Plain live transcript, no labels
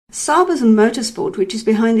Sauber Motorsport, which is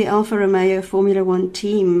behind the Alfa Romeo Formula One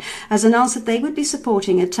team, has announced that they would be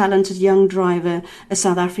supporting a talented young driver, a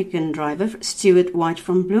South African driver, Stuart White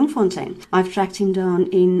from Bloemfontein. I've tracked him down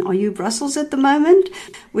in, are you Brussels at the moment,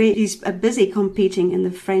 where he's busy competing in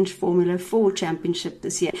the French Formula 4 Championship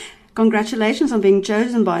this year. Congratulations on being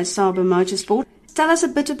chosen by Sauber Motorsport. Tell us a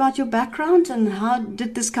bit about your background and how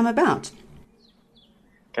did this come about?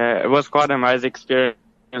 It was quite an amazing experience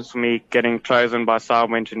for me getting chosen by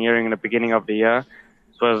Sauber Engineering in the beginning of the year.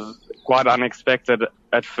 It was quite unexpected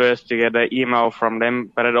at first to get an email from them,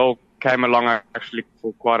 but it all came along actually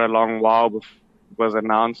for quite a long while before it was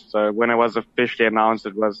announced. So when it was officially announced,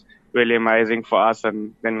 it was really amazing for us,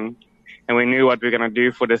 and we knew what we were going to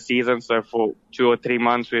do for the season. So for 2 or 3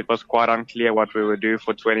 months, it was quite unclear what we would do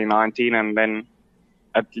for 2019, and then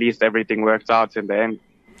at least everything worked out in the end.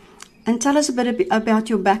 And tell us a bit about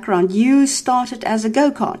your background. You started as a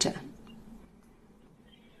go-karter.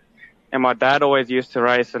 And my dad always used to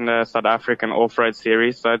race in the South African off-road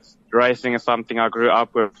series. So racing is something I grew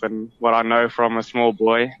up with and what I know from a small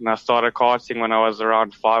boy. And I started karting when I was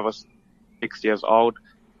around 5 or 6 years old.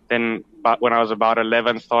 Then when I was about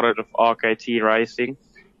 11, started with RKT racing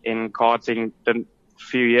in karting, then a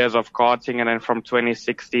few years of karting. And then from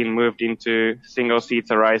 2016, moved into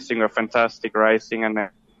single-seater racing with fantastic racing, and then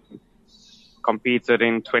competed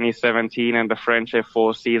in 2017 in the French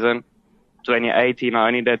F4 season. 2018, I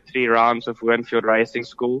only did 3 rounds with Winfield Racing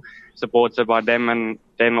School, supported by them, and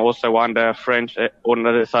then also won the French or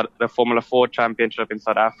the Formula 4 Championship in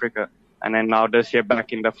South Africa. And then now this year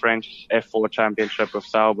back in the French F4 Championship with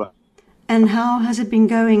Sauber. And how has it been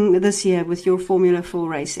going this year with your Formula 4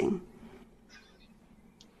 racing?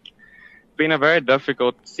 It's been a very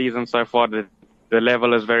difficult season so far. The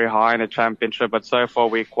level is very high in the championship, but so far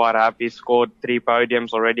we're quite happy. Scored 3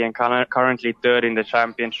 podiums already and currently 3rd in the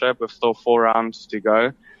championship with still 4 rounds to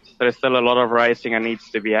go. So there's still a lot of racing and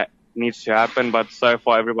needs to happen, but so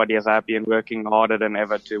far everybody is happy and working harder than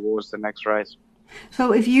ever towards the next race.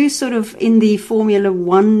 So if you sort of in the Formula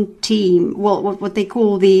One team, well, what they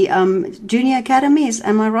call the Junior Academy,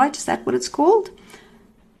 am I right? Is that what it's called?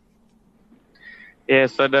 Yeah,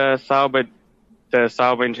 so the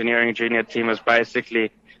Sauber Engineering Junior team is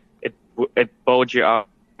basically, it builds you up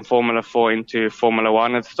from Formula 4 into Formula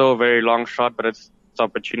 1. It's still a very long shot, but it's an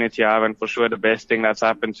opportunity I have, and for sure the best thing that's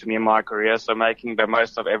happened to me in my career. So making the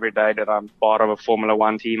most of every day that I'm part of a Formula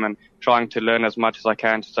 1 team and trying to learn as much as I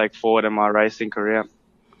can to take forward in my racing career.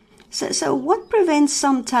 So what prevents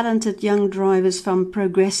some talented young drivers from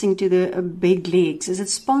progressing to the big leagues? Is it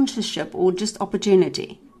sponsorship or just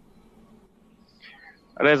opportunity?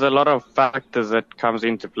 There's a lot of factors that comes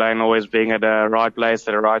into play, and always being at the right place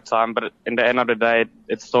at the right time. But in the end of the day,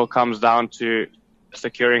 it still comes down to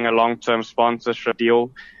securing a long-term sponsorship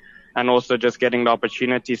deal, and also just getting the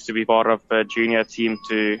opportunities to be part of a junior team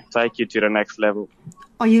to take you to the next level.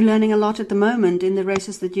 Are you learning a lot at the moment in the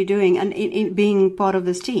races that you're doing and in being part of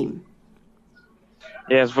this team?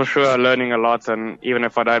 Yes, for sure, learning a lot. And even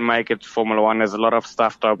if I don't make it to Formula 1, there's a lot of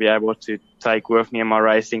stuff that I'll be able to take with me in my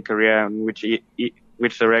racing career, and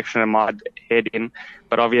which direction I might head in.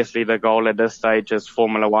 But obviously the goal at this stage is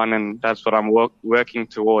Formula 1, and that's what I'm working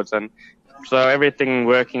towards. And so everything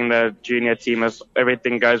working the junior team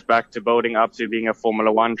everything goes back to building up to being a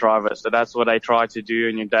Formula 1 driver. So that's what I try to do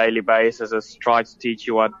on your daily basis, is try to teach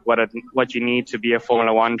you what you need to be a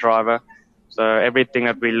Formula 1 driver. So everything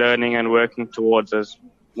that we're learning and working towards is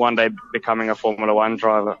one day becoming a Formula 1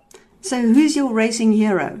 driver. So who's your racing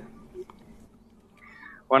hero?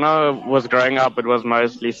 When I was growing up, it was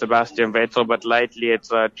mostly Sebastian Vettel, but lately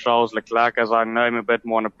it's Charles Leclerc, as I know him a bit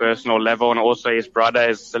more on a personal level, and also his brother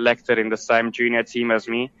is selected in the same junior team as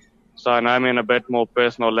me. So I know him in a bit more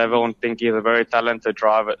personal level and think he's a very talented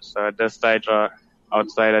driver. So at this stage, I would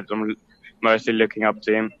say that I'm mostly looking up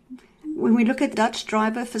to him. When we look at Dutch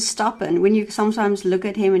driver Verstappen, when you sometimes look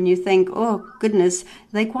at him and you think, oh, goodness,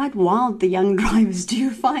 they're quite wild, the young drivers. Do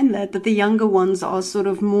you find that the younger ones are sort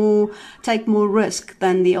of take more risk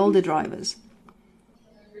than the older drivers?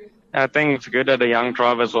 I think it's good that the young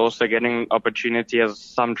drivers are also getting opportunity, as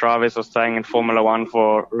some drivers are staying in Formula 1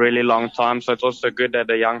 for a really long time. So it's also good that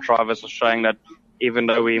the young drivers are showing that even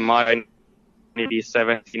though we might maybe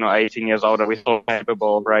 17 or 18 years older, we're still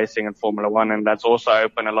capable of racing in Formula 1, and that's also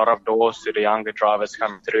opened a lot of doors to the younger drivers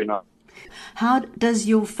coming through now. How does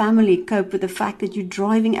your family cope with the fact that you're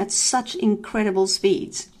driving at such incredible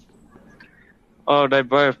speeds? Oh, they're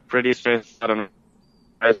both pretty stressed out on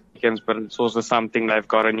race weekends, but it's also something they've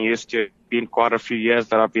gotten used to. It's been quite a few years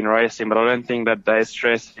that I've been racing, but I don't think that they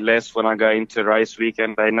stress less when I go into race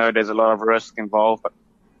weekend. They know there's a lot of risk involved, but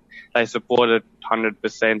they support it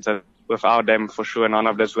 100%. without them, for sure, none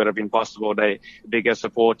of this would have been possible. They bigger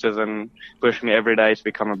supporters and push me every day to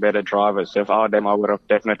become a better driver. So without them, I would have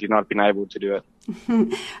definitely not been able to do it.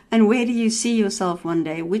 And where do you see yourself one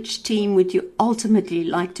day? Which team would you ultimately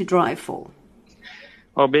like to drive for?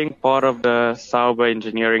 Well, being part of the Sauber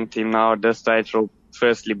engineering team now at this stage will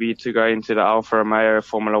firstly be to go into the Alfa Romeo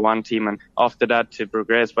Formula One team, and after that to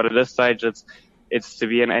progress. But at this stage, it's to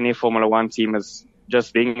be in any Formula One team. Is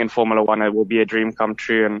just being in Formula One, it will be a dream come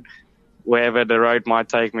true, and wherever the road might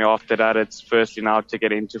take me after that, it's firstly now to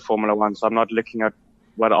get into Formula One. So I'm not looking at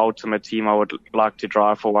what ultimate team I would like to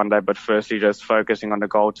drive for one day, but firstly just focusing on the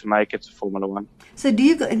goal to make it to Formula One. So do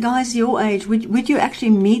you guys your age, would you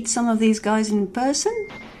actually meet some of these guys in person?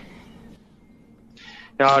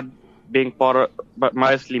 Yeah, being part of, but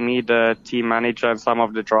mostly me, the team manager, and some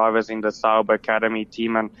of the drivers in the Sauber Academy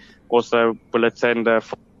team, and also will attend the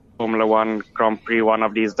Formula One Grand Prix one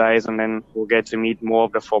of these days, and then we'll get to meet more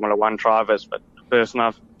of the Formula One drivers. But the person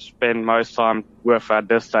I've spent most time with at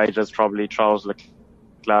this stage is probably Charles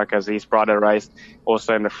Leclerc, as his brother raced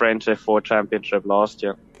also in the French F4 Championship last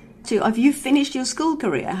year. So have you finished your school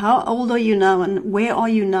career? How old are you now, and where are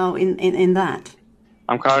you now in that?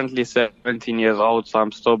 I'm currently 17 years old, so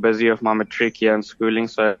I'm still busy with my matric year in schooling,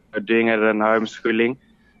 so doing it in homeschooling.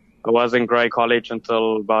 I was in grade college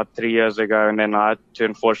until about 3 years ago, and then I had to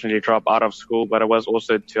unfortunately drop out of school, but it was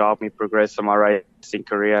also to help me progress in my racing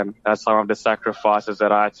career, and that's some of the sacrifices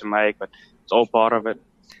that I had to make, but it's all part of it.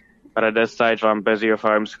 But at this stage, I'm busy with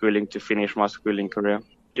homeschooling to finish my schooling career. It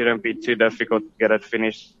shouldn't be too difficult to get it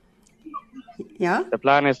finished. Yeah? The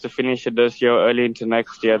plan is to finish it this year, early into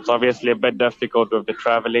next year. It's obviously a bit difficult with the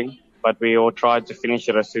traveling, but we all try to finish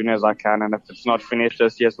it as soon as I can. And if it's not finished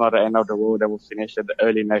this year, it's not the end of the world. I will finish it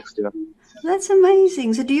early next year. That's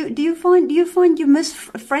amazing. So do you find you miss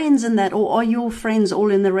friends in that, or are your friends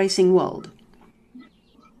all in the racing world?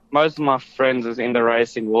 Most of my friends is in the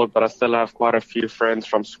racing world, but I still have quite a few friends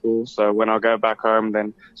from school. So when I go back home,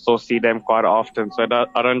 then still see them quite often. So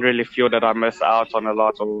I don't really feel that I miss out on a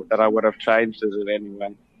lot, or that I would have changed it in any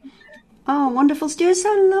way. Oh, wonderful, Stuart.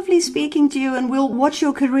 So lovely speaking to you, and we'll watch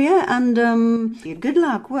your career, and good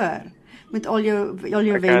luck, hoor, met al jou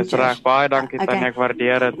ventures. Okay, so baie dankie, Tanya, ek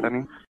waardeer dit.